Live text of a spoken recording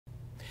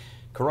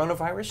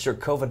Coronavirus, or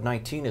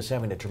COVID-19, is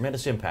having a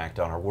tremendous impact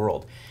on our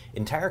world.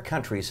 Entire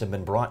countries have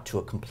been brought to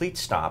a complete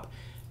stop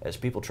as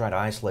people try to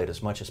isolate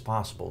as much as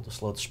possible to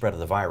slow the spread of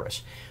the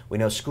virus. We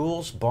know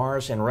schools,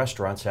 bars, and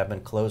restaurants have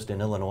been closed in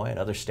Illinois and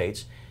other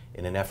states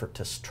in an effort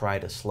to try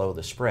to slow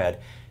the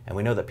spread. And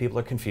we know that people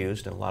are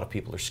confused and a lot of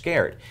people are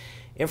scared.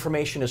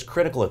 Information is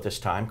critical at this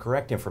time.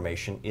 Correct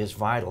information is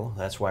vital.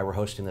 That's why we're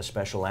hosting this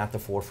special At the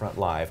Forefront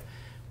Live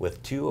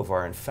with two of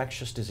our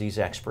infectious disease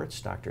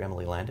experts, Dr.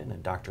 Emily Landon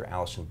and Dr.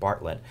 Allison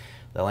Bartlett.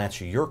 They'll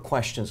answer your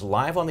questions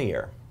live on the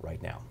air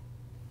right now.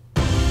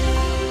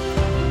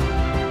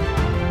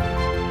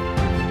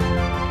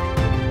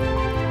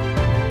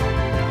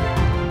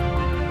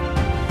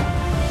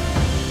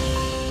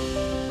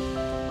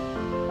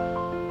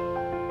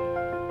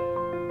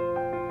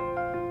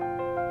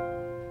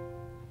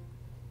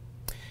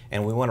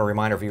 And we want to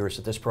remind our viewers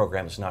that this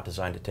program is not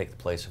designed to take the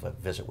place of a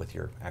visit with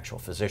your actual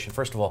physician.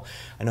 First of all,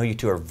 I know you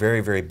two are very,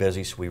 very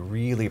busy, so we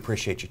really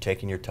appreciate you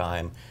taking your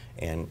time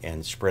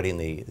and spreading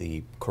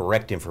the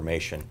correct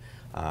information,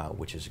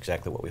 which is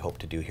exactly what we hope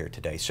to do here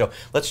today. So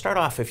let's start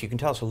off, if you can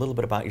tell us a little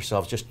bit about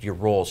yourselves, just your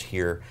roles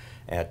here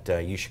at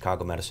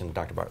UChicago Medicine.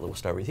 Dr. Bartlett, we'll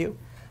start with you.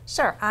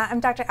 Sure.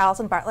 I'm Dr.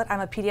 Allison Bartlett. I'm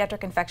a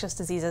pediatric infectious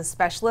diseases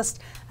specialist,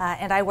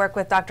 and I work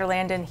with Dr.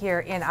 Landon here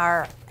in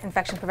our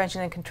infection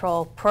prevention and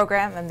control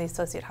program. I'm the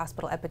associate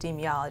hospital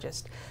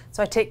epidemiologist.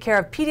 So I take care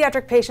of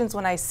pediatric patients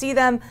when I see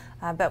them,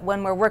 but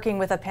when we're working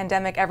with a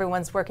pandemic,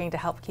 everyone's working to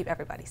help keep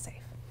everybody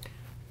safe.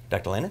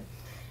 Dr. Landon?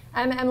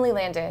 I'm Emily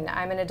Landon.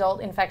 I'm an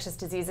adult infectious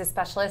diseases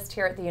specialist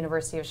here at the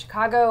University of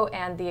Chicago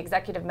and the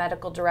executive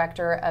medical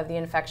director of the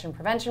infection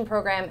prevention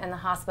program and the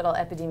hospital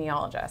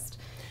epidemiologist.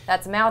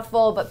 That's a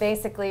mouthful, but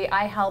basically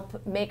I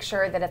help make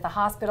sure that at the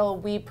hospital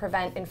we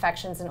prevent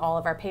infections in all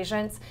of our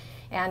patients.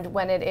 And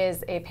when it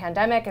is a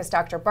pandemic, as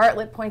Dr.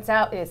 Bartlett points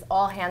out, it is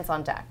all hands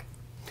on deck.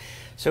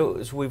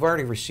 So we've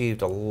already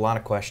received a lot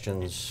of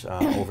questions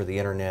over the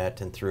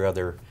internet and through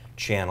other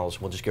channels.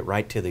 We'll just get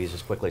right to these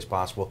as quickly as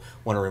possible.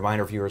 Want to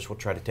remind our viewers we'll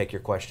try to take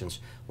your questions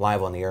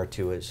live on the air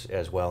too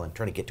as well, and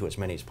try to get to as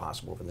many as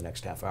possible over the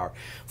next half hour.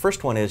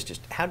 First one is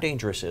just, how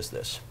dangerous is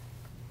this?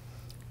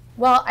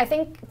 Well, I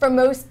think for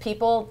most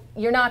people,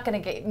 you're not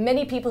going to get,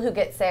 many people who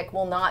get sick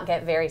will not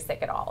get very sick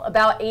at all.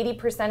 About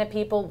 80% of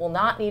people will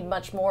not need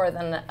much more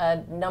than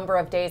a number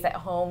of days at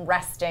home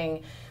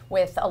resting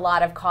with a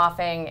lot of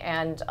coughing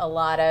and a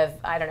lot of,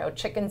 I don't know,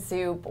 chicken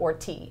soup or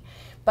tea.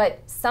 But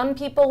some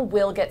people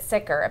will get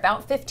sicker.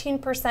 About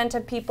 15%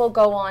 of people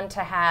go on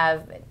to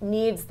have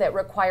needs that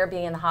require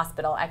being in the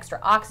hospital, extra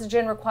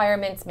oxygen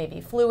requirements,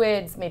 maybe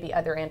fluids, maybe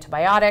other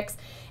antibiotics.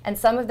 And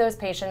some of those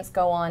patients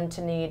go on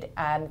to need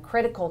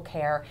critical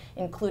care,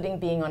 including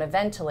being on a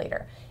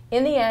ventilator.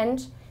 In the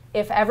end,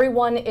 if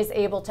everyone is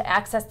able to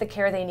access the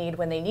care they need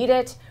when they need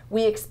it,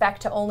 we expect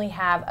to only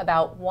have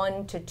about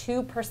 1 to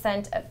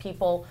 2% of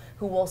people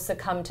who will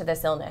succumb to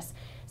this illness.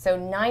 So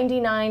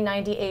 99,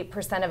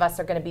 98% of us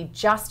are going to be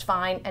just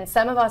fine, and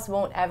some of us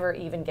won't ever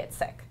even get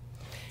sick.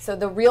 So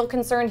the real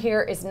concern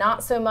here is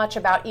not so much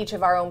about each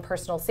of our own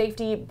personal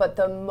safety, but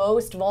the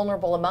most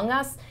vulnerable among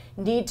us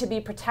need to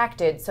be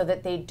protected so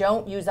that they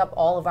don't use up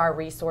all of our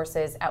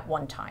resources at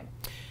one time.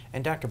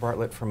 And Dr.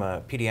 Bartlett, from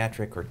a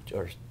pediatric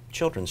or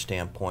children's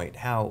standpoint,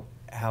 how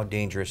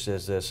dangerous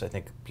is this? I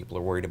think people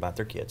are worried about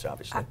their kids,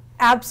 obviously.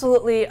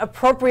 Absolutely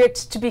appropriate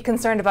to be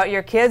concerned about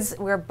your kids.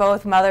 We're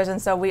both mothers,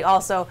 and so we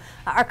also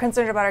are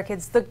concerned about our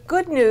kids. The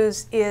good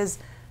news is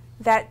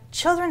that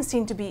children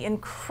seem to be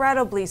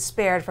incredibly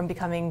spared from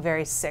becoming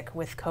very sick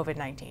with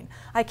COVID-19.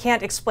 I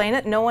can't explain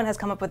it. No one has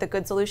come up with a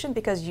good solution,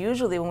 because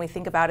usually when we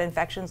think about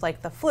infections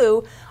like the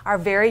flu, our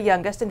very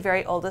youngest and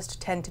very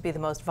oldest tend to be the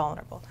most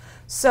vulnerable.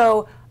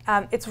 So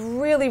it's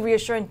really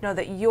reassuring to know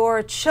that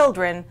your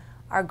children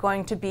are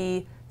going to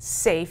be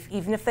safe.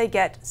 Even if they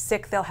get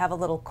sick, they'll have a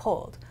little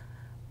cold.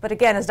 But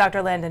again, as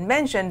Dr. Landon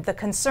mentioned, the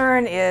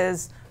concern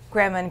is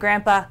grandma and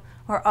grandpa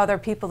or other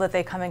people that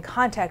they come in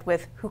contact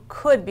with who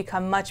could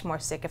become much more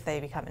sick if they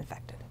become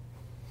infected.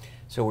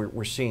 So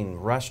we're seeing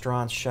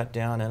restaurants shut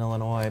down in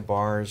Illinois,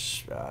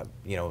 bars,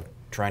 you know,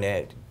 trying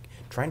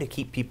to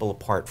keep people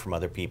apart from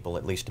other people,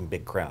 at least in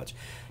big crowds.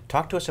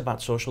 Talk to us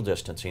about social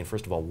distancing.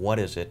 First of all, what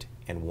is it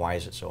and why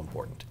is it so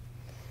important?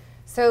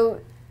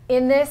 So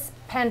in this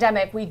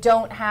pandemic, we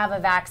don't have a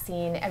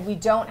vaccine and we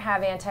don't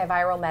have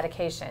antiviral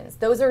medications.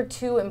 Those are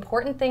two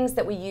important things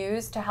that we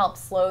use to help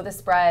slow the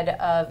spread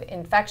of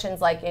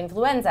infections like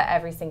influenza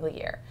every single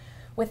year.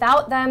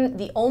 Without them,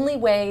 the only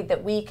way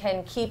that we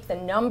can keep the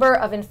number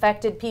of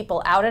infected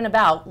people out and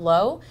about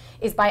low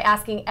is by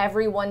asking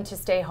everyone to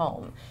stay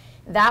home.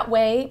 That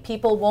way,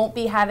 people won't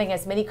be having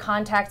as many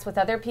contacts with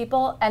other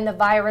people, and the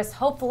virus,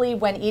 hopefully,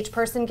 when each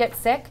person gets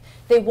sick,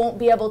 they won't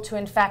be able to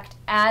infect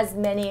as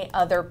many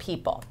other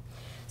people.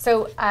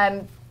 So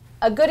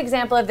a good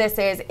example of this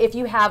is if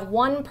you have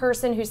one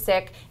person who's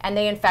sick and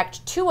they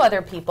infect 2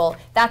 other people,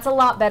 that's a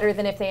lot better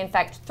than if they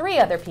infect 3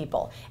 other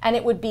people. And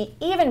it would be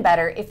even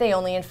better if they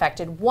only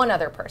infected 1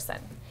 other person.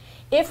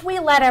 If we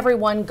let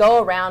everyone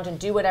go around and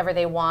do whatever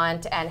they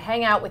want and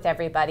hang out with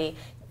everybody,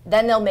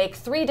 then they'll make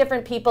 3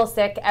 different people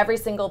sick, every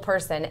single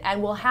person,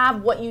 and we'll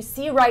have what you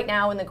see right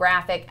now in the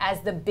graphic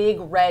as the big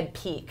red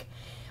peak.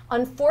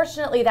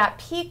 Unfortunately, that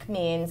peak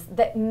means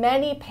that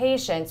many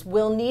patients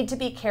will need to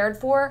be cared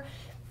for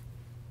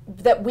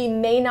that we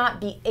may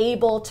not be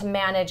able to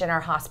manage in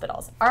our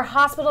hospitals. Our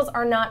hospitals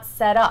are not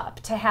set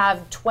up to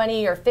have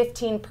 20 or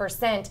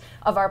 15%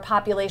 of our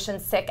population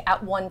sick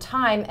at one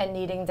time and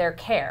needing their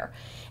care.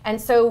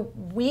 And so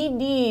we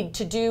need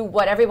to do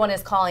what everyone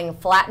is calling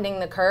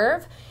flattening the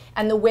curve.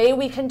 And the way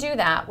we can do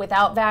that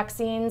without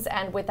vaccines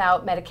and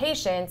without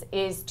medications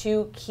is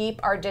to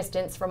keep our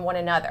distance from one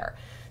another.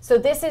 So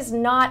this is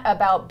not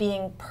about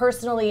being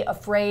personally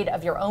afraid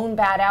of your own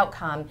bad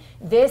outcome.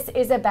 This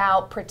is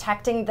about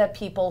protecting the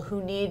people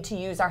who need to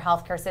use our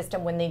healthcare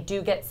system when they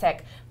do get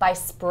sick by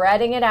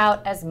spreading it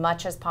out as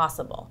much as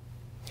possible.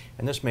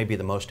 And this may be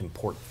the most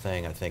important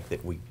thing, I think,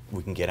 that we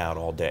can get out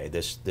all day,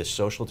 this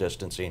social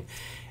distancing.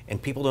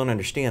 And people don't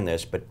understand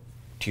this, but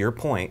to your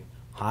point,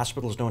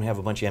 hospitals don't have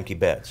a bunch of empty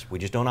beds. We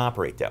just don't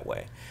operate that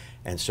way.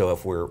 And so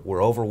if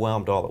we're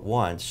overwhelmed all at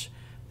once,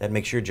 that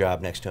makes your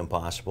job next to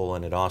impossible,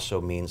 and it also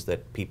means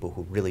that people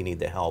who really need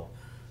the help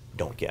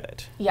don't get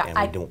it. Yeah,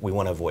 and we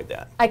want to avoid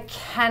that. I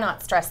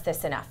cannot stress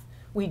this enough.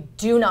 We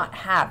do not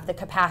have the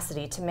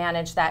capacity to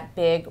manage that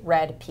big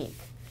red peak.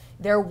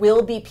 There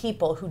will be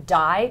people who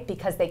die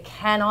because they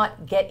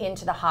cannot get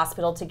into the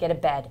hospital to get a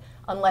bed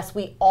unless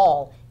we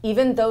all,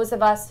 even those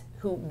of us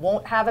who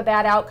won't have a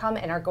bad outcome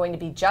and are going to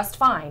be just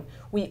fine,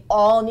 we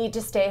all need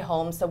to stay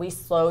home so we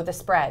slow the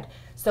spread,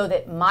 so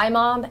that my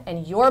mom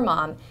and your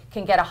mom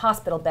can get a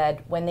hospital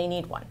bed when they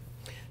need one.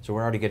 So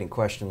we're already getting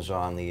questions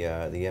on the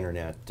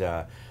internet.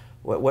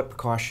 What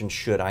precautions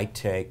should I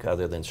take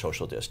other than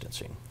social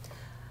distancing?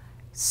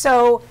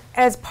 So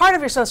as part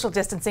of your social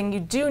distancing, you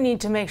do need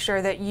to make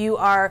sure that you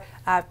are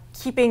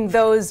keeping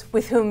those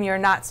with whom you're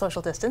not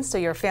social distanced, so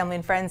your family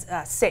and friends,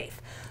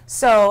 safe.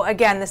 So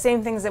again, the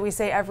same things that we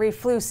say every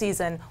flu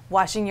season: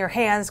 washing your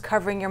hands,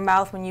 covering your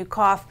mouth when you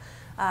cough.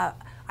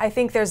 I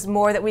think there's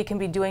more that we can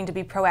be doing to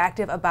be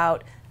proactive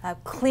about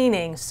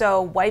cleaning,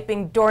 so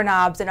wiping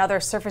doorknobs and other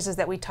surfaces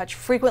that we touch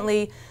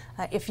frequently.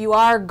 If you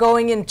are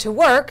going into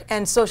work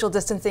and social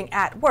distancing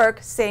at work,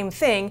 same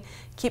thing,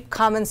 keep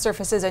common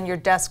surfaces and your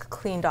desk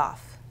cleaned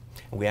off.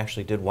 We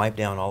actually did wipe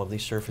down all of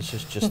these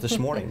surfaces just this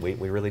morning.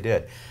 We really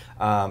did.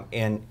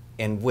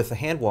 And with the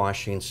hand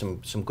washing,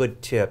 some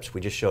good tips.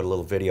 We just showed a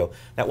little video.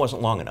 That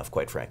wasn't long enough,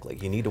 quite frankly.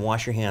 You need to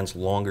wash your hands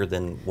longer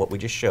than what we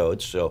just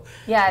showed. So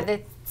yeah,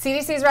 the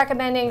CDC is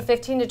recommending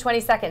 15 to 20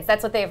 seconds.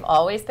 That's what they've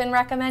always been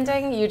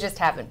recommending. You just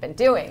haven't been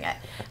doing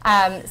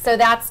it. So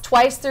that's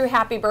twice through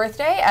Happy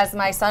Birthday, as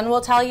my son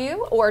will tell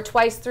you, or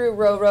twice through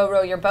Row, Row,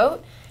 Row Your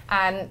Boat.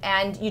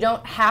 And you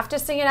don't have to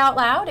sing it out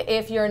loud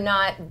if you're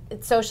not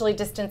socially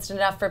distanced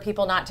enough for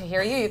people not to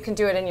hear you. You can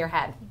do it in your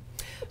head.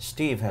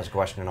 Steve has a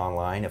question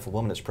online. If a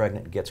woman is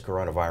pregnant and gets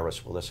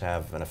coronavirus, will this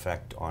have an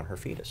effect on her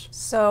fetus?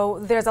 So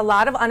there's a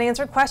lot of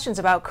unanswered questions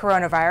about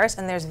coronavirus,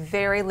 and there's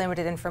very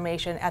limited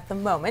information at the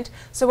moment.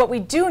 So what we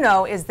do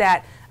know is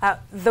that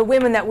the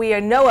women that we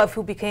know of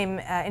who became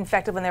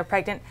infected when they were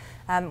pregnant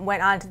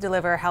went on to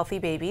deliver healthy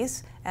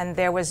babies, and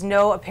there was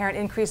no apparent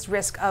increased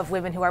risk of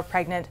women who are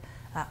pregnant,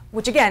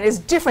 which again is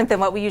different than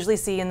what we usually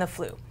see in the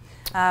flu.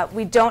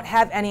 We don't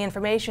have any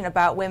information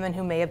about women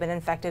who may have been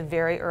infected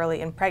very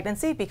early in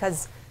pregnancy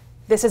because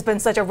this has been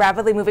such a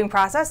rapidly moving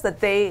process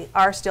that they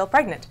are still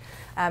pregnant.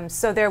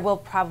 So there will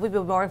probably be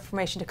more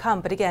information to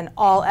come, but again,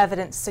 all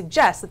evidence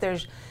suggests that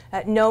there's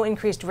no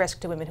increased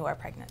risk to women who are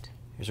pregnant.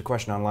 Here's a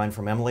question online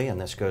from Emily,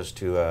 and this goes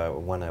to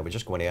one I was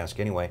just going to ask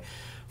anyway.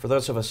 For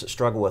those of us that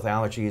struggle with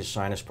allergies,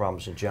 sinus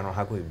problems in general,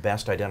 how can we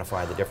best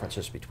identify the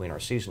differences between our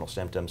seasonal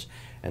symptoms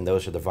and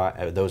those of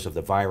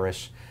the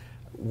virus?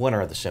 What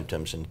are the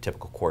symptoms in the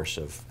typical course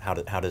of how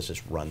does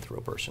this run through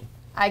a person?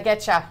 I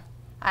getcha.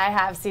 I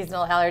have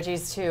seasonal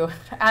allergies too.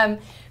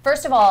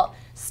 First of all,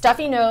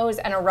 stuffy nose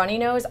and a runny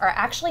nose are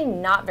actually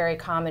not very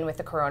common with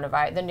the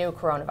new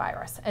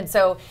coronavirus. And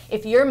so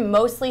if you're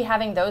mostly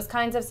having those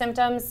kinds of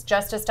symptoms,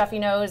 just a stuffy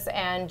nose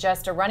and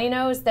just a runny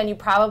nose, then you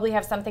probably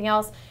have something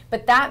else.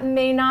 But that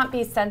may not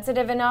be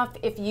sensitive enough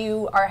if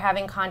you are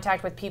having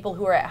contact with people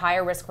who are at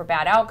higher risk for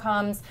bad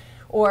outcomes,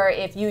 or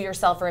if you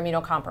yourself are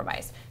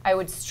immunocompromised. I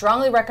would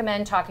strongly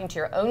recommend talking to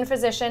your own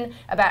physician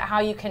about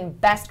how you can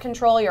best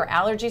control your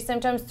allergy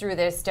symptoms through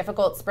this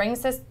difficult spring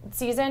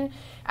season.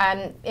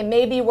 It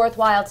may be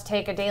worthwhile to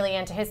take a daily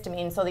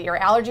antihistamine so that your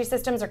allergy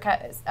symptoms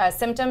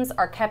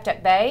are kept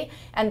at bay,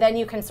 and then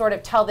you can sort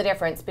of tell the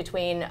difference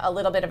between a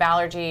little bit of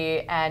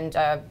allergy and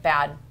a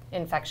bad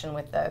infection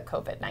with the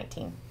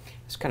COVID-19.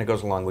 This kind of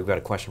goes along. We've got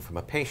a question from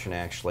a patient,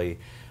 actually.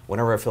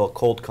 Whenever I feel a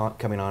cold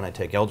coming on, I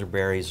take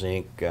elderberry,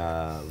 zinc,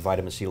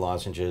 vitamin C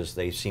lozenges.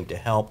 They seem to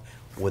help.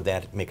 Would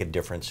that make a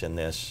difference in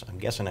this? I'm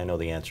guessing I know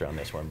the answer on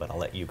this one, but I'll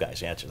let you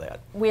guys answer that.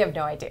 We have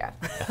no idea.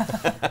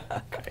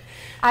 Okay.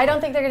 I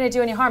don't think they're going to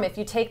do any harm. If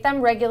you take them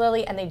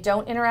regularly and they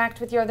don't interact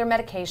with your other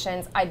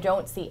medications, I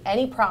don't see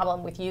any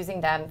problem with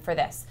using them for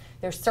this.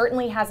 There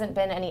certainly hasn't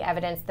been any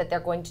evidence that they're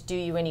going to do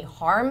you any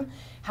harm.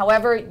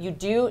 However, you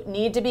do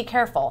need to be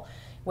careful.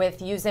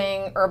 with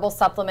using herbal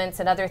supplements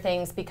and other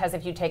things, because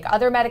if you take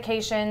other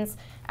medications,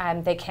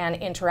 they can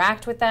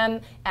interact with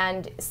them,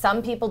 and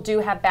some people do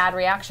have bad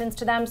reactions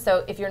to them.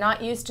 So if you're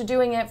not used to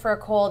doing it for a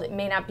cold, it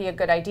may not be a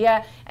good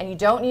idea, and you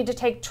don't need to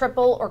take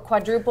triple or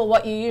quadruple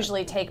what you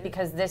usually take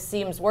because this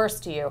seems worse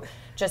to you.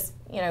 Just,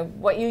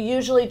 what you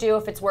usually do,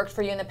 if it's worked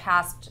for you in the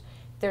past,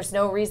 there's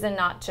no reason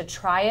not to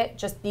try it.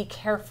 Just be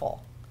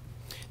careful.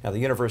 Now, the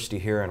university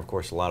here, and of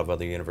course a lot of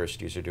other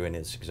universities are doing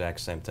this exact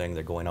same thing.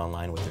 They're going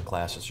online with their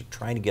classes. They're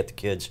trying to get the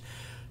kids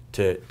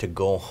to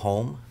go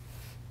home.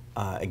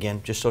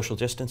 Again, just social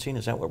distancing,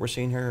 is that what we're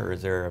seeing here, or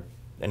is there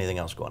anything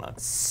else going on?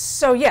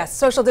 So yes,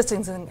 social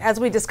distancing.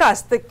 As we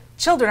discussed, the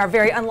children are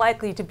very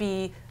unlikely to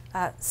be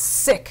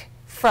sick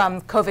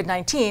from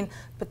COVID-19,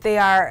 but they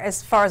are,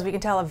 as far as we can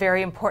tell, a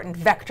very important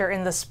vector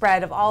in the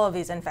spread of all of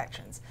these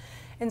infections.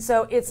 And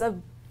so it's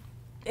an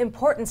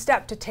important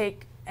step to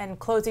take and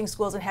closing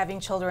schools and having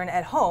children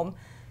at home.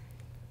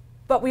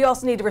 But we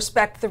also need to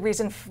respect the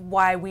reason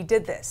why we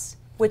did this,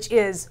 which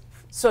is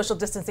social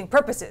distancing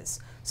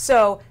purposes.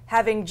 So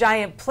having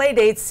giant play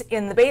dates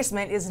in the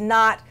basement is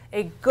not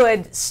a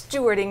good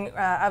stewarding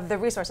of the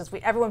resources.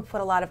 Everyone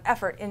put a lot of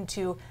effort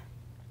into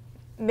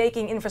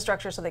making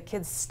infrastructure so that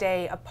kids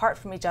stay apart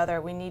from each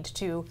other. We need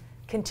to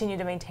continue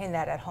to maintain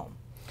that at home.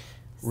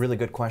 Really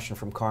good question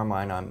from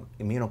Carmine. I'm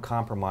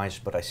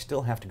immunocompromised, but I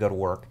still have to go to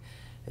work.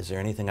 Is there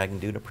anything I can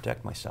do to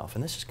protect myself?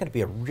 And this is going to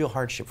be a real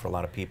hardship for a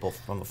lot of people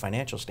from a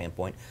financial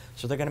standpoint,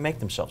 so they're going to make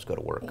themselves go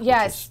to work.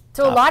 Yes,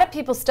 so a lot of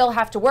people still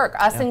have to work,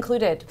 us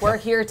included. We're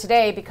here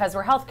today because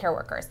we're healthcare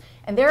workers.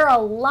 And there are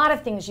a lot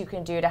of things you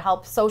can do to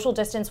help social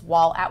distance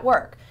while at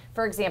work.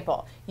 For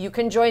example, you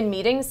can join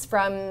meetings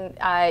from,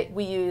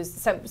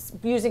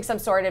 using some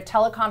sort of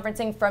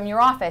teleconferencing from your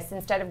office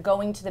instead of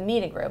going to the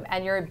meeting room,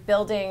 and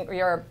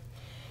your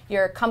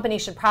company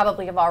should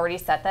probably have already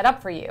set that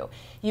up for you.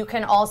 You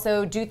can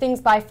also do things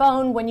by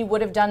phone when you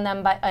would have done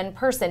them in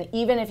person,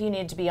 even if you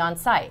need to be on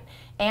site.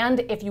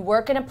 And if you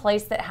work in a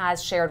place that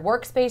has shared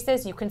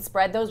workspaces, you can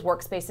spread those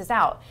workspaces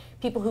out.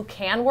 People who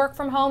can work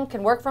from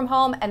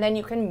home, and then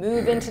you can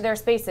move into their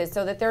spaces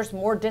so that there's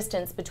more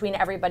distance between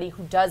everybody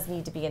who does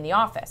need to be in the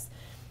office.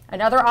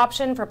 Another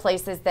option for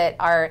places that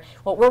are,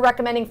 what we're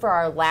recommending for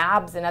our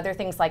labs and other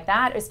things like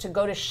that, is to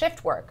go to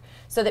shift work,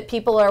 so that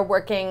people are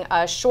working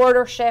a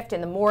shorter shift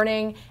in the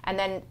morning, and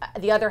then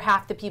the other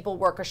half the people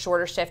work a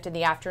shorter shift in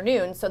the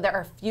afternoon, so there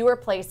are fewer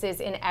places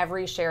in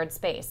every shared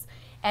space.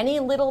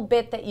 Any little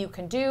bit that you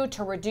can do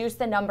to reduce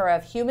the number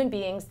of human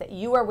beings that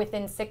you are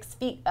within 6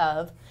 feet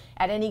of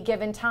at any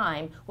given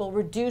time will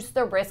reduce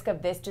the risk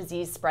of this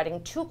disease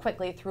spreading too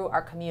quickly through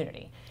our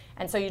community.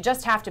 And so you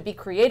just have to be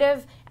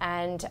creative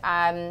and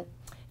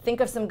think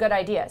of some good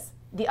ideas.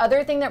 The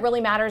other thing that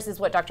really matters is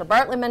what Dr.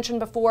 Bartlett mentioned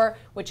before,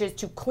 which is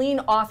to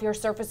clean off your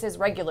surfaces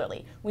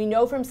regularly. We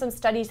know from some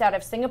studies out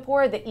of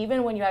Singapore that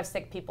even when you have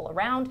sick people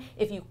around,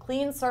 if you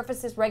clean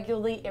surfaces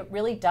regularly, it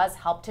really does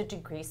help to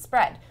decrease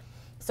spread.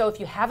 So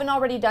if you haven't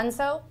already done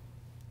so,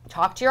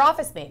 talk to your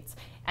office mates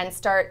and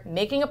start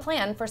making a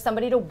plan for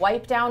somebody to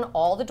wipe down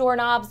all the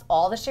doorknobs,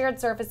 all the shared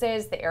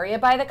surfaces, the area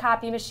by the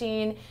copy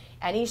machine,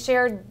 any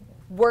shared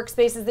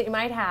workspaces that you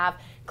might have.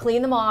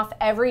 Clean them off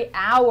every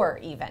hour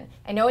even.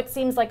 I know it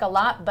seems like a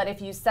lot, but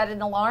if you set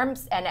an alarm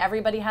and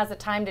everybody has a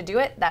time to do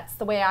it, that's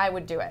the way I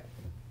would do it.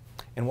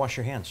 And wash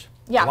your hands.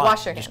 Yeah,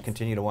 wash your hands. Just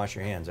continue to wash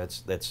your hands.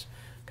 That's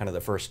kind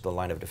of the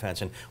line of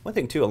defense. And one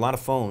thing too, a lot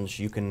of phones,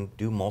 you can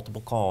do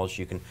multiple calls.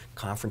 You can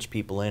conference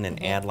people in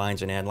and add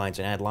lines and add lines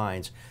and add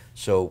lines.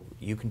 So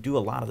you can do a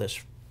lot of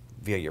this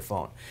via your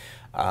phone.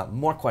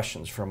 More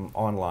questions from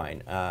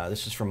online.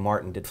 This is from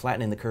Martin. Did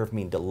flattening the curve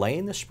mean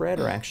delaying the spread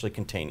or actually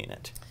containing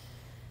it?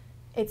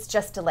 It's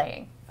just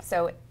delaying.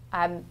 So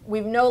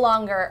we no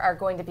longer are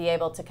going to be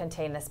able to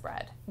contain the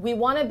spread. We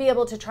want to be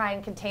able to try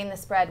and contain the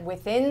spread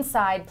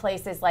inside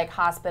places like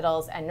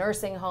hospitals and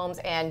nursing homes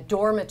and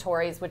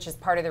dormitories, which is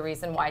part of the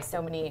reason why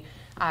so many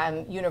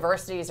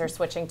universities are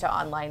switching to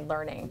online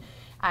learning.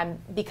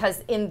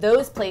 Because in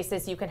those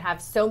places you can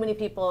have so many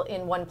people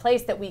in one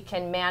place that we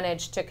can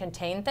manage to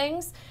contain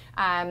things.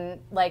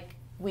 Like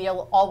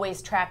we'll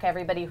always track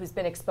everybody who's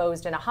been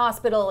exposed in a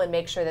hospital and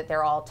make sure that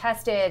they're all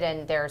tested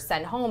and they're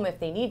sent home if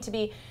they need to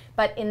be.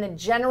 But in the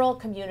general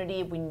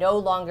community, we no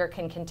longer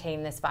can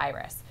contain this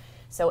virus.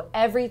 So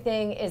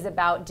everything is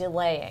about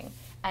delaying.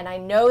 And I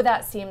know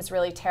that seems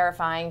really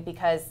terrifying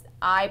because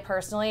I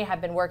personally have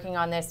been working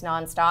on this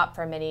nonstop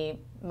for many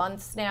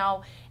months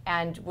now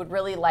and would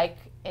really like,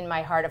 in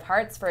my heart of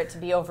hearts, for it to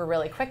be over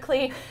really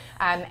quickly,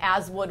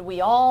 as would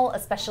we all,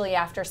 especially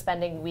after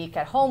spending a week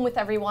at home with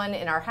everyone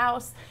in our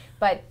house.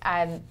 But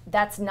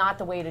that's not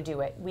the way to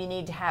do it. We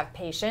need to have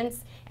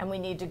patience and we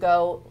need to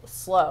go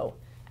slow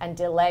and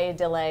delay,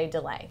 delay,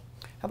 delay.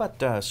 How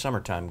about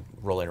summertime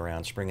rolling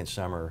around, spring and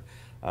summer?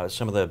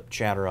 Some of the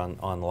chatter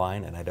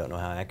online, and I don't know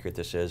how accurate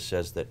this is,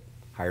 says that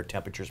higher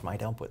temperatures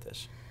might help with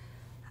this.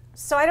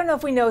 So I don't know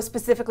if we know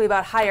specifically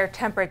about higher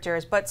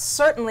temperatures, but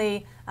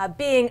certainly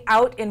being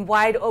out in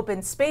wide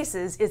open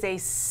spaces is a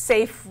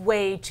safe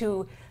way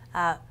to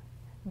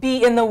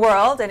be in the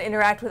world and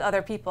interact with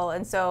other people.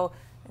 And so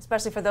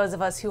especially for those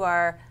of us who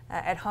are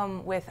at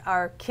home with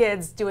our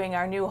kids doing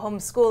our new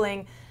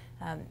homeschooling,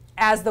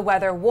 as the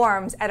weather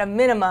warms, at a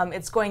minimum,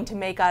 it's going to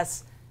make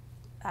us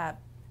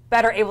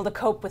better able to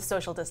cope with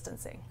social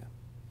distancing.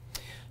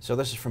 So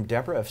this is from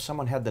Deborah. If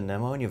someone had the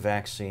pneumonia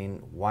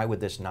vaccine, why would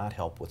this not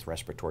help with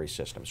respiratory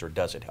systems, or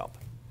does it help?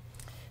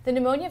 The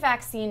pneumonia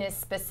vaccine is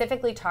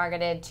specifically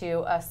targeted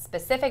to a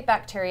specific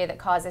bacteria that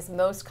causes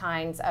most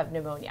kinds of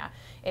pneumonia.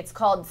 It's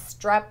called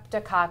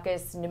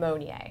Streptococcus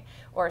pneumoniae,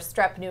 or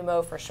strep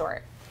pneumo for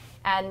short.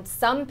 And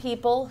some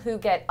people who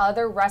get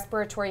other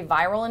respiratory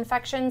viral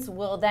infections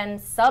will then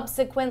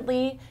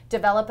subsequently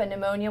develop a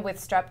pneumonia with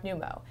strep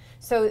pneumo.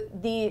 So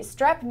the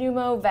strep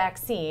pneumo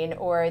vaccine,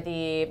 or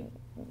the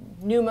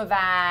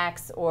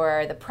Pneumovax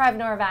or the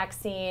Prevnar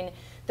vaccine,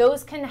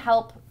 those can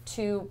help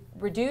to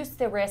reduce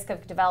the risk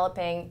of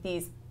developing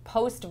these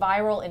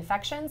post-viral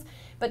infections.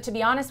 But to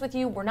be honest with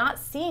you, we're not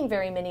seeing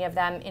very many of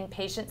them in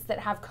patients that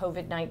have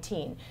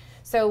COVID-19.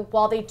 So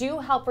while they do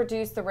help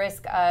reduce the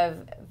risk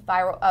of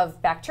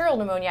bacterial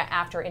pneumonia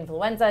after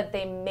influenza,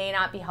 they may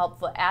not be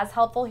as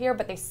helpful here,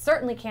 but they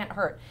certainly can't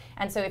hurt.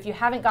 And so if you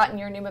haven't gotten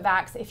your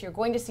Pneumovax, if you're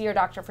going to see your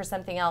doctor for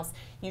something else,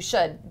 you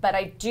should. But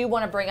I do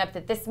want to bring up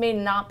that this may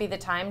not be the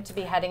time to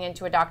be heading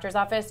into a doctor's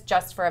office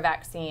just for a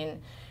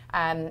vaccine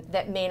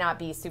that may not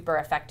be super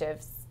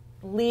effective.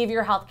 Leave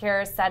your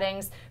healthcare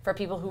settings for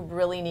people who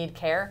really need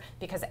care,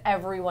 because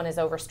everyone is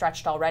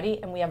overstretched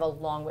already and we have a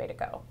long way to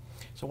go.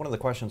 So one of the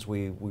questions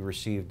we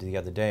received the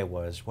other day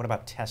was, what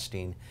about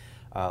testing?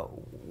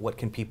 What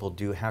can people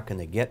do? How can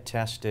they get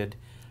tested?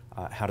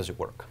 How does it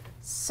work?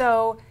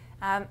 So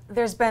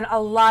there's been a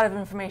lot of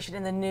information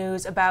in the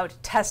news about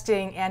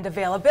testing and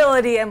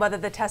availability and whether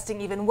the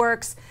testing even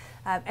works.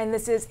 And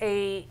this is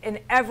an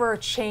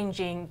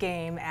ever-changing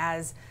game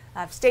as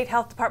state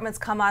health departments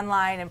come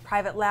online and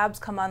private labs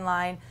come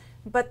online.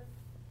 But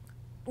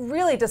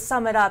really, to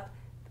sum it up,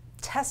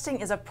 testing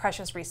is a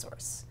precious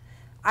resource.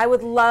 I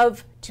would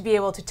love to be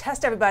able to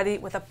test everybody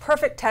with a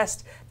perfect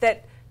test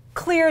that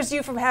clears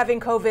you from having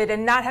COVID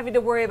and not having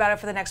to worry about it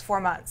for the next 4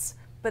 months.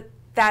 But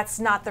that's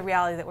not the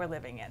reality that we're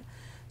living in.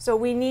 So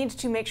we need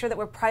to make sure that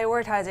we're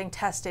prioritizing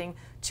testing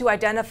to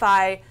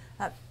identify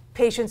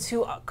patients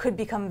who could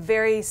become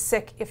very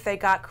sick if they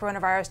got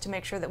coronavirus, to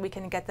make sure that we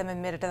can get them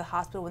admitted to the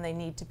hospital when they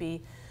need to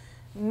be,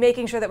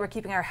 making sure that we're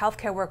keeping our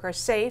healthcare workers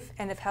safe,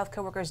 and if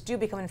healthcare workers do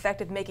become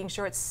infected, making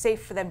sure it's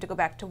safe for them to go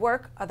back to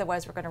work.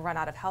 Otherwise, we're going to run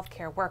out of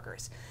healthcare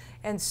workers.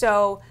 And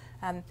so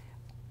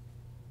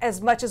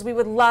as much as we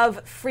would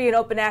love free and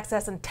open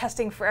access and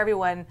testing for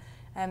everyone,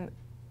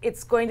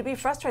 it's going to be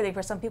frustrating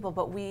for some people,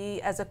 but we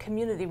as a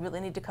community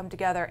really need to come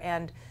together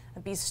and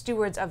be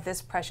stewards of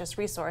this precious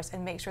resource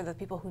and make sure that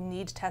people who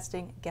need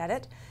testing get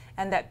it,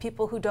 and that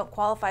people who don't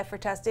qualify for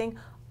testing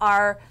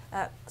are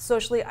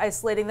socially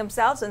isolating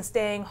themselves and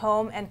staying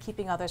home and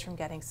keeping others from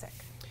getting sick.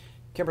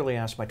 Kimberly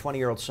asked, my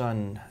 20-year-old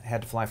son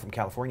had to fly from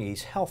California.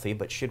 He's healthy,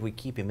 but should we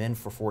keep him in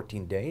for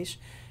 14 days?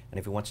 And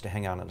if he wants to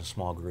hang out in a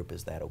small group,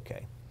 is that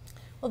okay?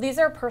 Well, these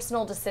are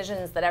personal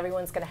decisions that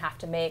everyone's going to have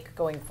to make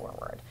going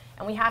forward.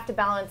 And we have to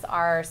balance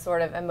our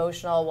sort of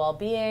emotional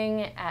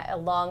well-being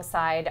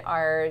alongside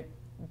our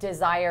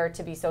desire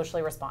to be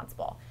socially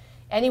responsible.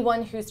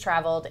 Anyone who's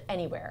traveled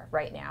anywhere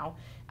right now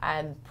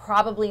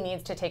probably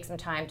needs to take some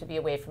time to be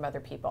away from other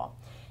people.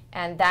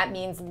 And that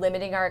means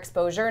limiting our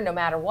exposure no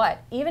matter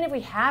what. Even if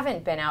we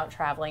haven't been out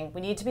traveling,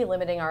 we need to be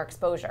limiting our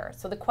exposure.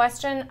 So the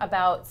question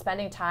about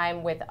spending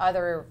time with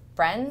other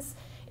friends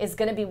is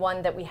going to be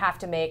one that we have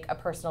to make a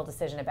personal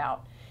decision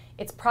about.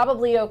 It's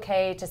probably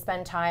okay to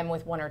spend time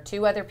with 1 or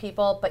 2 other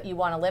people, but you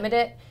want to limit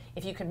it.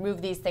 If you can move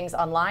these things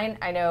online,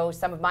 I know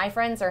some of my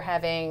friends are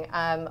having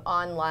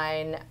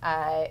online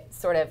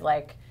sort of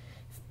like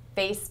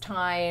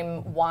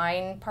FaceTime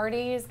wine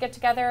parties,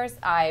 get-togethers.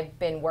 I've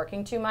been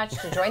working too much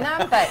to join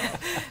them, but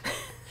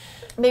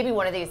maybe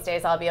one of these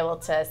days I'll be able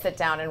to sit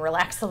down and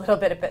relax a little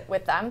bit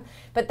with them.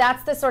 But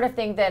that's the sort of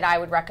thing that I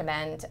would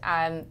recommend.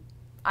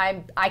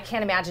 I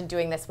can't imagine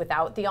doing this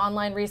without the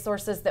online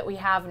resources that we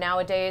have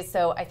nowadays,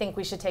 so I think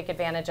we should take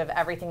advantage of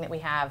everything that we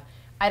have.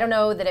 I don't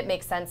know that it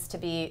makes sense to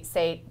be,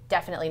 say,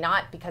 definitely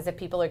not, because if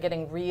people are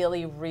getting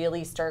really,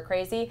 really stir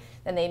crazy,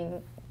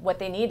 then what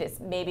they need is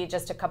maybe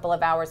just a couple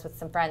of hours with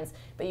some friends,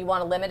 but you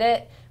want to limit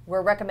it.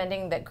 We're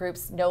recommending that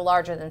groups no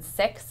larger than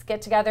 6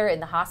 get together in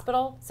the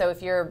hospital. So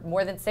if you're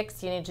more than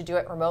 6, you need to do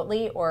it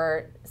remotely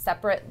or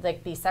separate,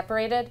 like be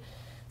separated.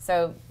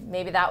 So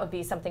maybe that would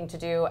be something to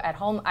do at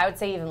home. I would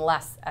say even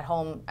less at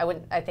home.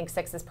 I think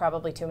 6 is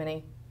probably too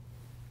many.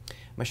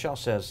 Michelle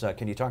says,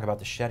 can you talk about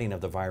the shedding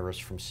of the virus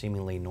from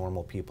seemingly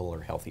normal people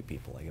or healthy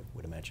people? I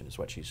would imagine is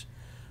what she's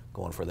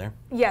going for there.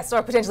 Yes,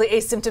 or potentially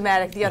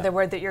asymptomatic, the other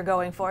word that you're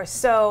going for.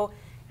 So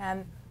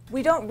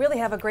we don't really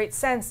have a great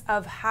sense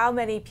of how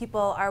many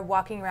people are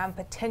walking around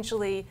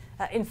potentially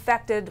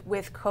infected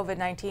with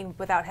COVID-19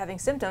 without having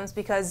symptoms,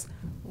 because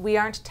we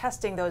aren't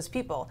testing those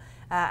people.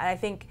 And I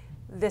think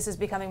this is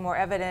becoming more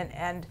evident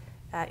and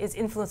is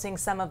influencing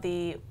some of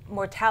the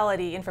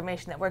mortality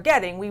information that we're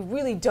getting. We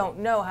really don't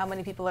know how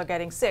many people are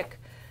getting sick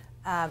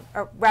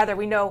or rather,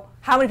 we know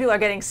how many people are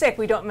getting sick.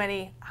 We don't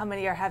how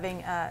many are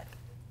having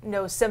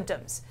no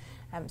symptoms.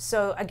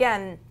 So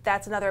again,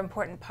 that's another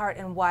important part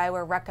in why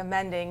we're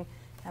recommending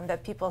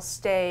that people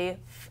stay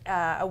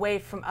away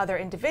from other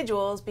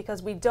individuals,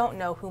 because we don't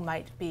know who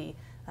might be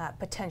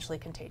potentially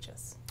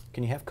contagious.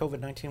 Can you have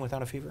COVID-19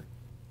 without a fever?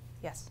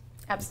 Yes.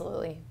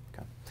 Absolutely.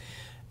 Okay.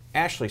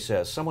 Ashley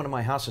says, someone in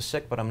my house is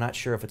sick, but I'm not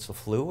sure if it's the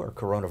flu or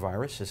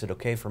coronavirus. Is it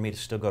okay for me to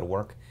still go to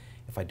work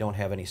if I don't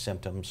have any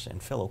symptoms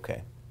and feel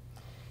okay?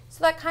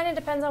 So that kind of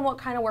depends on what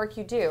kind of work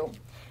you do.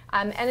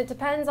 And it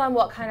depends on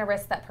what kind of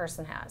risk that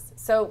person has.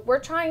 So we're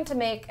trying to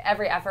make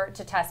every effort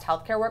to test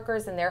healthcare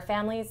workers and their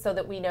families so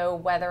that we know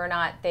whether or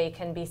not they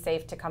can be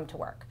safe to come to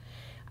work.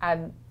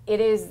 It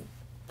is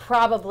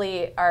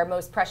probably our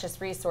most precious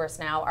resource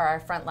now are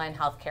our frontline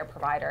healthcare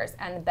providers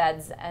and the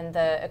beds and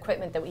the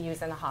equipment that we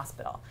use in the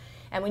hospital.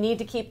 And we need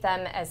to keep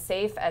them as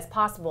safe as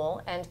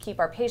possible and keep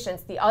our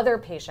patients, the other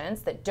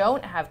patients that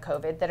don't have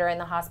COVID, that are in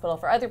the hospital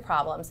for other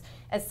problems,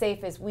 as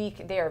safe as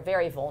they are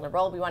very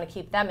vulnerable. We want to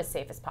keep them as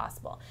safe as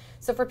possible.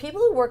 So for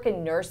people who work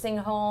in nursing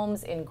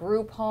homes, in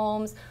group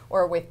homes,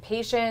 or with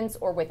patients,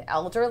 or with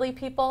elderly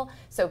people,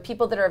 so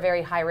people that are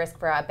very high risk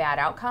for a bad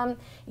outcome,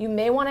 you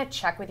may want to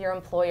check with your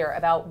employer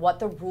about what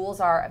the rules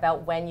are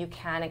about when you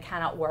can and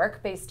cannot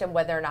work based on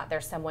whether or not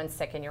there's someone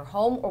sick in your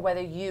home or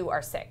whether you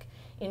are sick.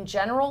 In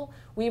general,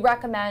 we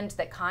recommend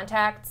that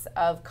contacts,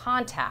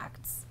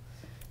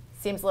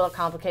 seems a little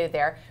complicated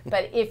there,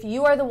 but if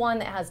you are the one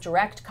that has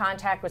direct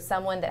contact with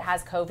someone that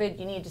has COVID,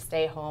 you need to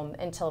stay home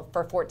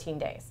for 14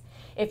 days.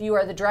 If you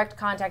are the direct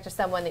contact of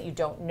someone that you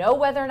don't know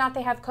whether or not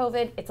they have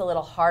COVID, it's a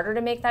little harder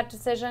to make that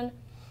decision.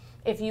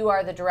 If you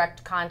are the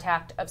direct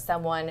contact of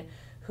someone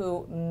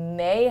who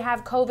may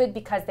have COVID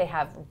because they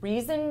have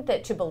reason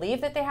to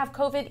believe that they have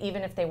COVID,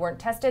 even if they weren't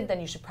tested,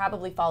 then you should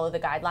probably follow the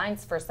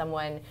guidelines for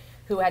someone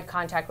who had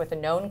contact with a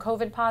known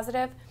COVID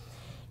positive.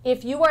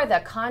 If you are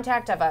the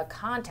contact of a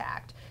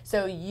contact,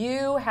 so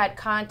you had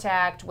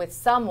contact with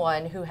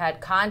someone who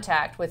had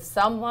contact with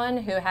someone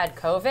who had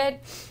COVID,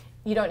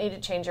 you don't need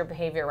to change your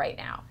behavior right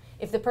now.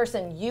 If the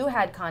person you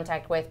had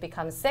contact with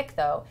becomes sick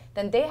though,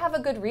 then they have a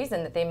good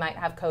reason that they might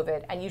have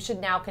COVID, and you should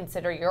now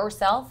consider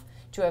yourself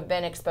to have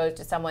been exposed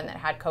to someone that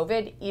had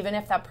COVID, even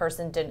if that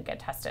person didn't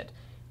get tested.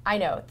 I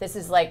know, this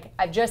is like,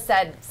 I've just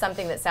said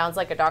something that sounds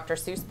like a Dr.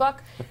 Seuss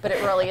book, but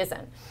it really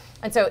isn't.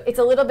 And so it's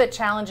a little bit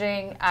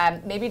challenging.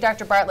 Maybe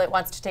Dr. Bartlett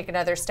wants to take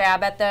another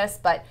stab at this,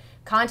 but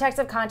contacts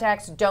of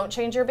contacts, don't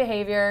change your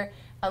behavior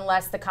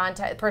unless the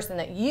person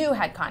that you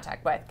had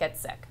contact with gets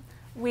sick.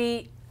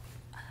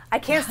 I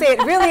can't say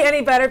it really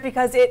any better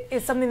because it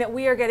is something that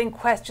we are getting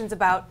questions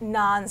about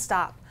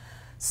nonstop.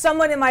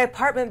 Someone in my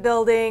apartment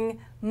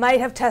building might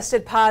have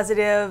tested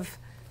positive.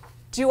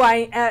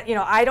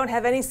 I don't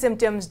have any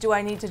symptoms. Do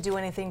I need to do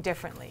anything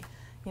differently?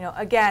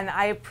 Again,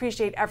 I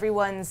appreciate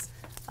everyone's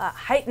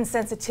heightened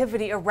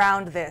sensitivity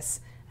around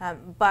this,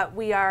 but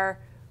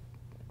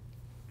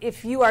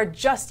if you are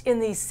just in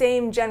the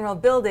same general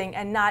building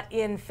and not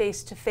in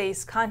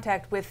face-to-face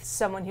contact with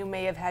someone who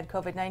may have had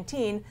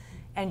COVID-19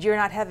 and you're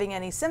not having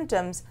any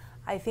symptoms,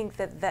 I think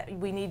that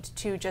we need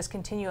to just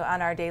continue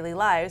on our daily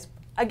lives.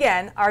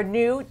 Again, our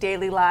new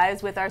daily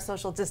lives with our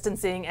social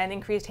distancing and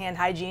increased hand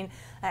hygiene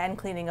and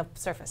cleaning of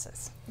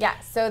surfaces. Yeah,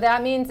 so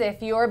that means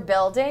if your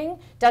building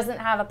doesn't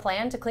have a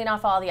plan to clean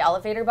off all the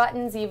elevator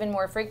buttons even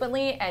more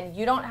frequently, and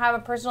you don't have a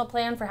personal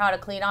plan for how to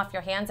clean off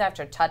your hands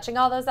after touching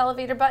all those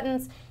elevator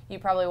buttons, you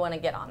probably want to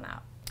get on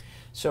that.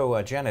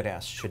 So Janet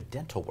asks, should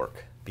dental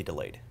work be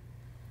delayed?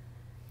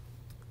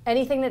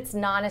 Anything that's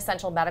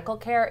non-essential medical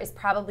care is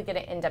probably going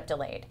to end up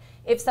delayed.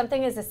 If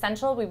something is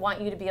essential, we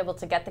want you to be able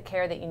to get the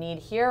care that you need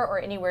here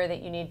or anywhere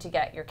that you need to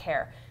get your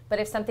care. But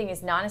if something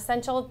is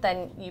non-essential,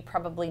 then you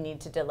probably need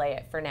to delay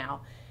it for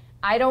now.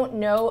 I don't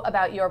know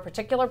about your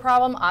particular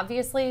problem,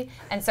 obviously,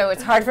 and so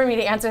it's hard for me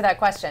to answer that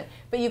question.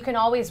 But you can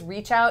always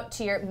reach out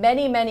to your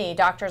many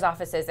doctors'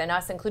 offices, and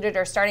us included,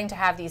 are starting to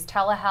have these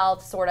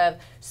telehealth sort of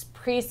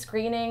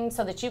pre-screening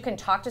so that you can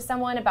talk to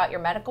someone about your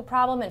medical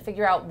problem and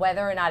figure out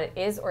whether or not it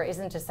is or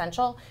isn't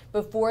essential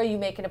before you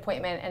make an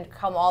appointment and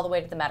come all the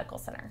way to the medical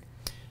center.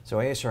 So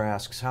ASR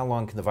asks, how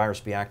long can the virus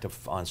be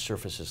active on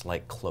surfaces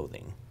like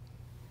clothing?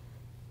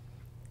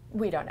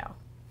 We don't know.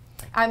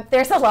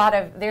 There's a lot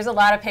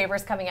of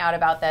papers coming out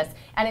about this,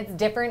 and it's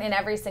different in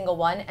every single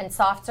one. And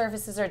soft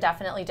surfaces are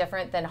definitely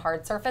different than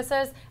hard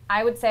surfaces.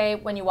 I would say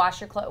when you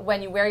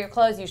wear your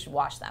clothes, you should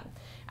wash them.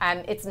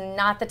 It's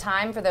not the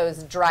time for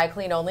those dry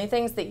clean only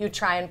things that you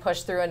try and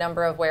push through a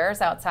number of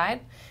wears outside.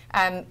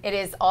 It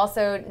is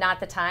also not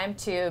the time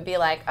to be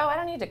like, oh, I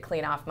don't need to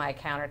clean off my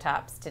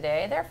countertops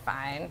today. They're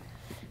fine.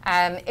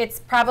 It's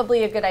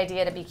probably a good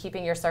idea to be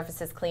keeping your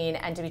surfaces clean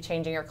and to be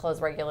changing your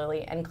clothes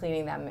regularly and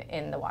cleaning them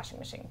in the washing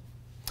machine.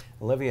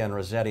 Olivia and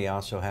Rossetti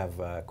also have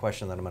a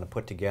question that I'm going to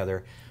put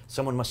together.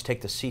 Someone must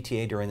take the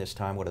CTA during this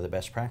time. What are the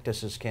best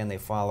practices can they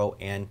follow,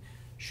 and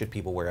should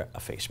people wear a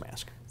face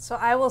mask? So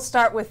I will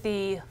start with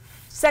the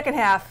second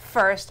half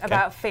first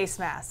about face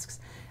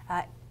masks.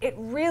 it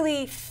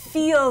really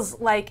feels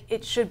like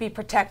it should be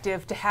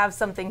protective to have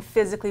something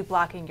physically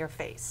blocking your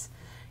face.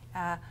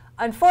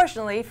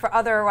 Unfortunately, for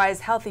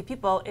otherwise healthy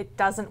people, it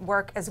doesn't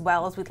work as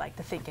well as we'd like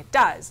to think it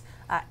does.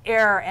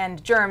 Air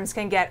and germs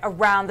can get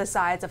around the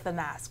sides of the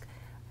mask.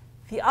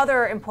 The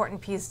other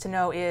important piece to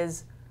know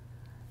is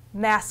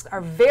masks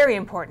are very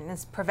important in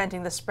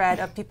preventing the spread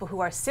of people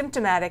who are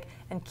symptomatic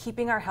and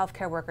keeping our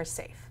healthcare workers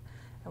safe.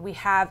 We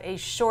have a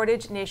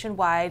shortage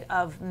nationwide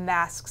of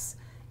masks,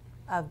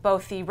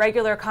 both the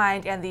regular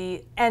kind and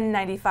the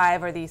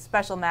N95, or the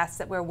special masks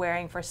that we're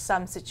wearing for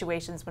some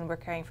situations when we're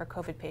caring for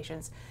COVID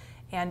patients.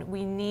 And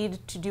we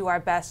need to do our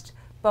best,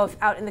 both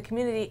out in the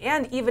community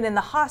and even in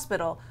the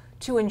hospital,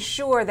 to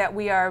ensure that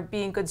we are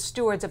being good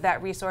stewards of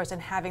that resource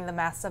and having the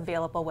masks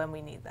available when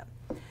we need them.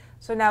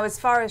 So now, as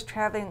far as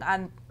traveling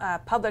on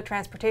public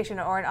transportation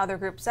or in other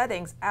group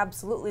settings,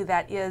 absolutely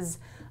that is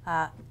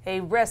a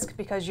risk,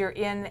 because you're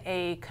in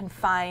a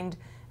confined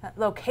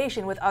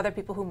location with other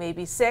people who may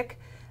be sick.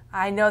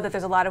 I know that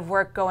there's a lot of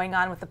work going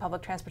on with the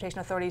public transportation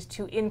authorities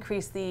to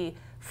increase the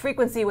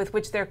frequency with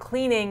which they're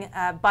cleaning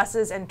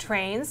buses and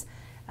trains,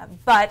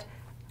 but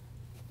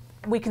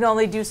we can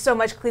only do so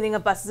much cleaning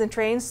of buses and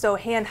trains, so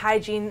hand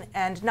hygiene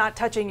and not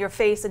touching your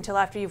face until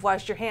after you've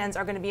washed your hands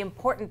are going to be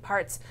important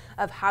parts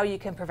of how you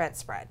can prevent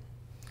spread.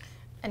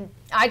 And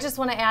I just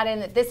want to add in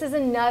that this is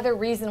another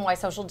reason why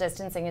social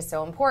distancing is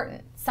so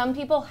important. Some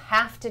people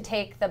have to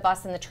take the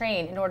bus and the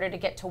train in order to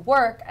get to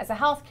work as a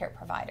healthcare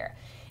provider.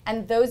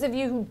 And those of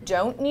you who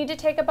don't need to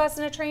take a bus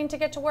and a train to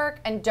get to work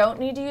and don't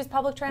need to use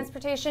public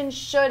transportation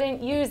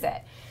shouldn't use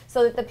it,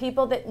 so that the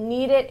people that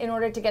need it in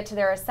order to get to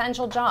their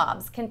essential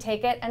jobs can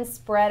take it and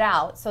spread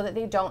out so that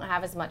they don't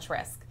have as much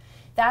risk.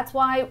 That's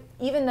why,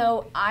 even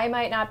though I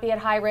might not be at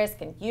high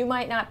risk and you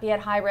might not be at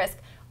high risk,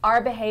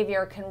 our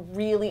behavior can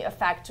really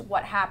affect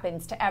what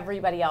happens to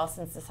everybody else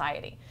in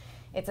society.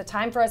 It's a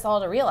time for us all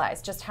to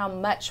realize just how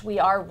much we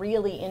are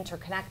really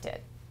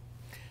interconnected.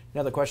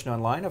 Now, the question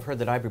online, I've heard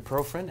that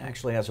ibuprofen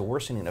actually has a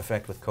worsening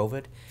effect with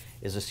COVID.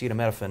 Is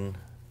acetaminophen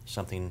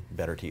something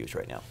better to use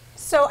right now?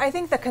 So I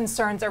think the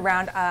concerns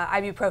around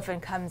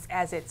ibuprofen comes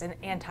as it's an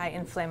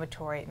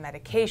anti-inflammatory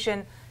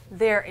medication.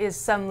 There is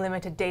some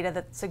limited data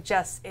that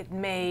suggests it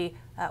may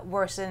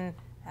worsen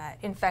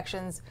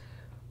infections.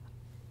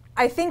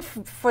 I think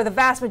for the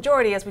vast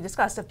majority, as we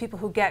discussed, of people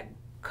who get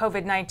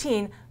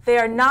COVID-19, they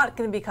are not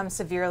going to become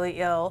severely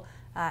ill,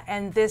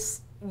 and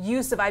this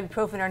use of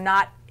ibuprofen or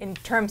not, in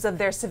terms of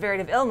their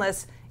severity of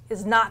illness,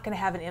 is not going to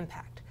have an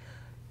impact.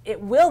 It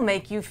will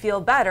make you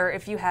feel better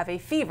if you have a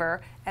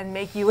fever and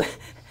make you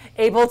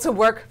able to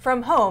work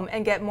from home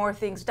and get more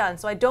things done.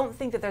 So I don't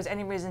think that there's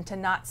any reason to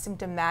not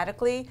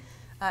symptomatically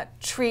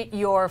treat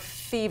your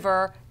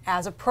fever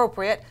as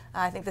appropriate.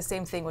 I think the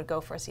same thing would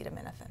go for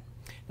acetaminophen.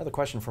 Another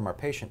question from our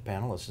patient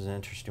panel. This is an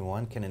interesting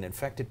one. Can an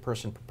infected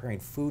person preparing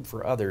food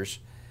for others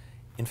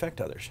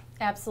infect others?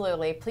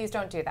 Absolutely. Please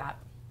don't do that.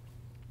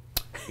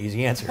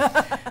 Easy answer.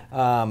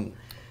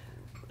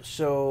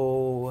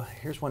 So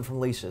here's one from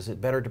Lisa. Is it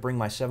better to bring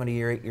my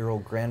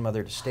 78-year-old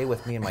grandmother to stay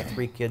with me and my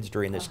 3 kids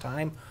during this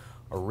time,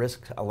 or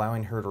risk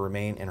allowing her to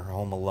remain in her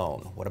home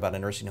alone? What about a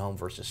nursing home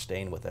versus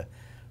staying with a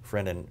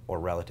friend or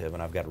relative?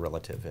 And I've got a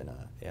relative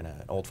in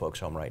an old folks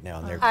home right now,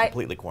 and they're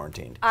completely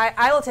quarantined.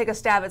 I will take a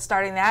stab at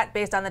starting that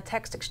based on the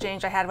text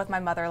exchange I had with my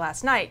mother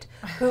last night,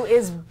 who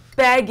is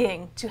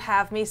begging to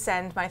have me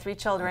send my 3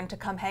 children to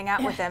come hang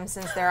out with them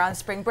since they're on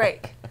spring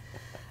break.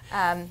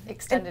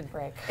 Extended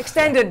break.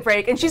 Extended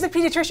break. And she's a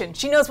pediatrician.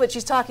 She knows what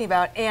she's talking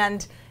about.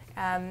 And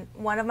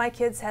one of my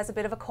kids has a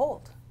bit of a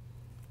cold.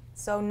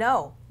 So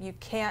no, you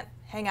can't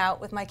hang out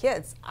with my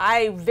kids.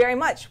 I very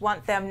much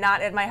want them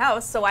not at my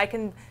house so I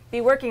can be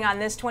working on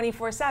this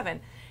 24/7.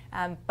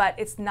 But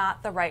it's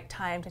not the right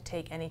time to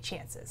take any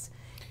chances.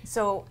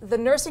 So the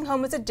nursing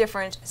home is a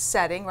different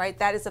setting, right?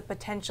 That is a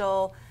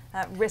potential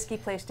risky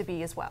place to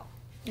be as well.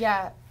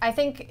 Yeah, I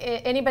think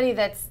anybody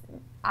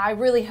I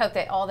really hope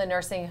that all the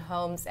nursing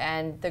homes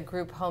and the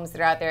group homes that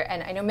are out there,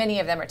 and I know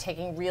many of them are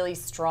taking really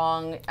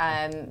strong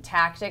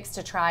tactics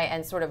to try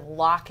and sort of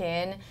lock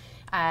in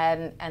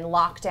and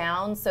lock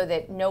down so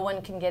that no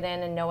one can get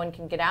in and no one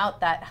can get out.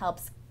 That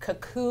helps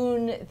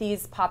cocoon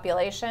these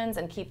populations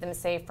and keep them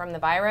safe from the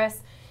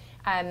virus.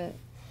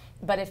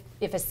 But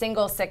if a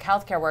single sick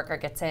healthcare worker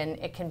gets in,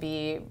 it can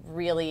be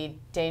really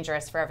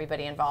dangerous for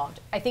everybody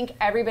involved. I think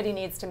everybody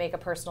needs to make a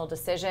personal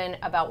decision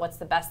about what's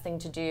the best thing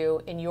to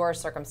do in your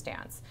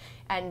circumstance.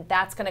 And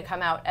that's going to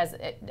come out as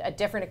a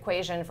different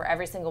equation for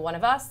every single one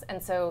of us.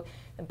 And so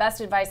the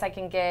best advice I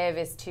can give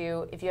is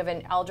to, if you have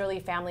an elderly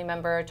family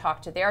member,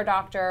 talk to their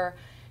doctor,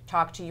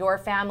 talk to your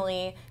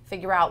family,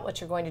 figure out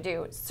what you're going to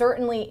do.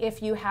 Certainly,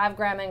 if you have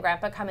grandma and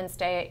grandpa come and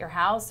stay at your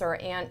house, or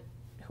aunt,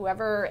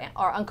 whoever,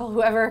 or uncle,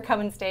 whoever, come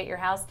and stay at your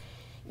house,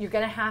 you're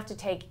going to have to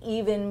take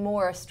even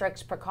more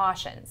strict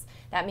precautions.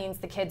 That means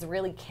the kids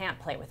really can't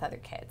play with other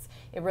kids.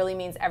 It really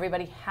means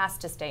everybody has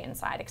to stay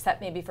inside,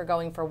 except maybe for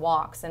going for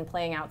walks and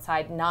playing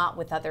outside, not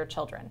with other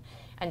children.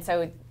 And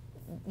so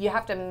you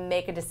have to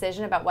make a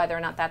decision about whether or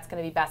not that's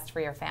going to be best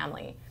for your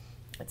family.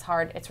 It's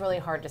hard. It's really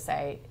hard to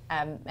say,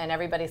 and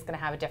everybody's going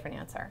to have a different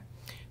answer.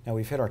 Now,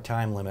 we've hit our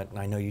time limit, and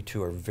I know you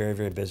two are very,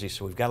 very busy,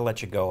 so we've got to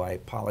let you go. I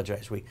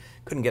apologize. We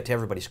couldn't get to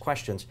everybody's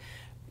questions.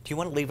 Do you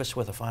want to leave us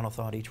with a final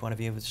thought, each one of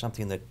you, with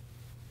something that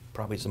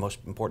probably is the most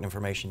important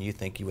information you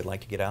think you would like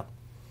to get out?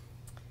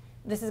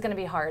 This is going to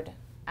be hard,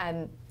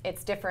 and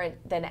it's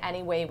different than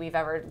any way we've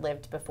ever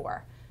lived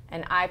before.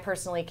 And I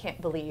personally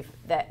can't believe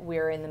that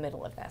we're in the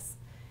middle of this.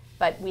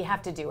 But we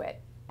have to do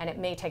it. And it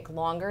may take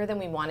longer than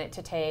we want it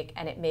to take,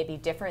 and it may be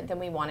different than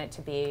we want it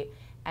to be.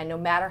 And no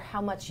matter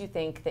how much you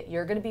think that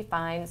you're going to be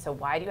fine, so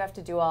why do you have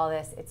to do all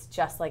this? It's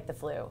just like the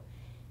flu.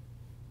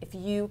 If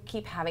you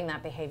keep having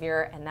that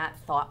behavior and that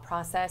thought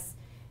process,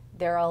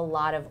 there are a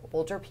lot of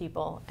older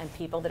people and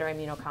people that are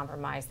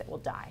immunocompromised that will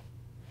die.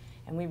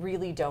 And we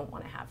really don't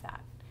want to have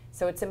that.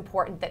 So it's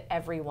important that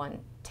everyone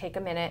take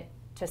a minute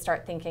to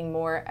start thinking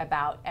more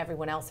about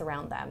everyone else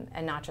around them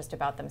and not just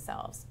about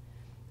themselves.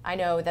 I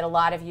know that a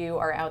lot of you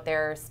are out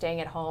there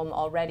staying at home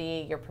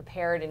already. You're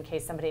prepared in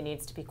case somebody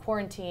needs to be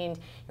quarantined.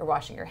 You're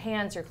washing your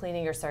hands. You're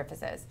cleaning your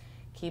surfaces.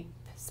 Keep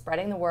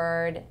spreading the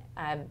word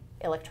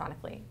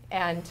electronically,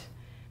 and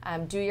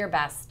do your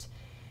best.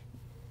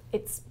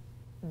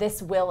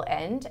 This will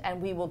end,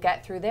 and we will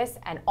get through this,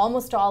 and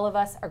almost all of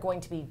us are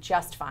going to be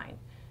just fine.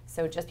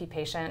 So just be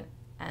patient,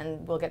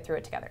 and we'll get through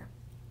it together.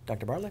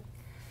 Dr. Bartlett?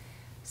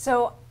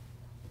 So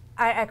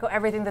I echo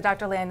everything that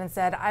Dr. Landon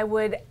said. I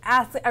would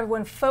ask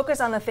everyone,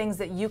 focus on the things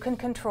that you can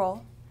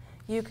control.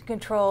 You can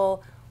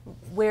control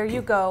where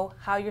you go,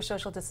 how you're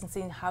social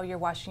distancing, how you're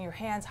washing your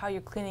hands, how you're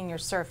cleaning your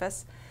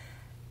surface.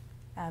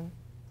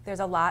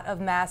 There's a lot of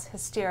mass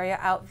hysteria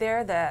out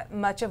there,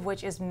 much of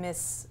which is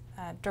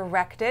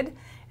misdirected.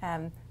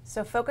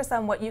 So focus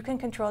on what you can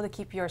control to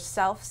keep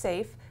yourself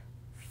safe.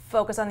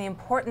 Focus on the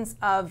importance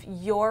of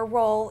your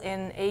role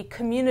in a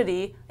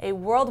community, a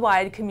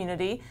worldwide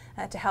community,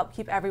 to help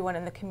keep everyone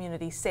in the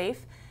community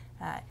safe.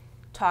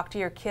 Talk to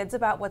your kids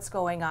about what's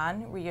going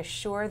on.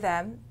 Reassure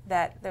them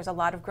that there's a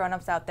lot of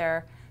grown-ups out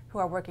there who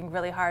are working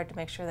really hard to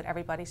make sure that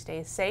everybody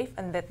stays safe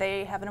and that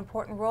they have an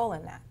important role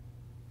in that.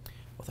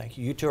 Well, thank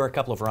you. You two are a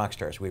couple of rock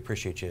stars. We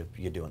appreciate you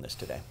doing this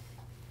today.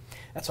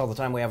 That's all the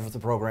time we have for the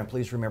program.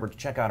 Please remember to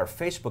check out our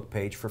Facebook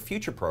page for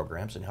future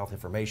programs and health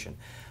information.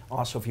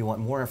 Also, if you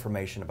want more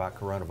information about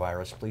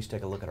coronavirus, please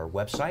take a look at our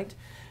website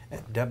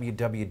at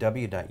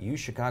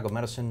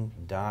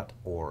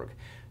www.uchicagomedicine.org.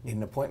 Need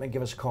an appointment?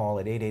 Give us a call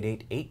at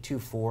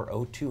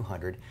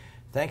 888-824-0200.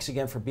 Thanks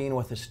again for being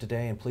with us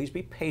today, and please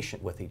be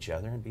patient with each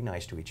other and be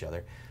nice to each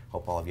other.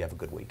 Hope all of you have a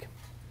good week.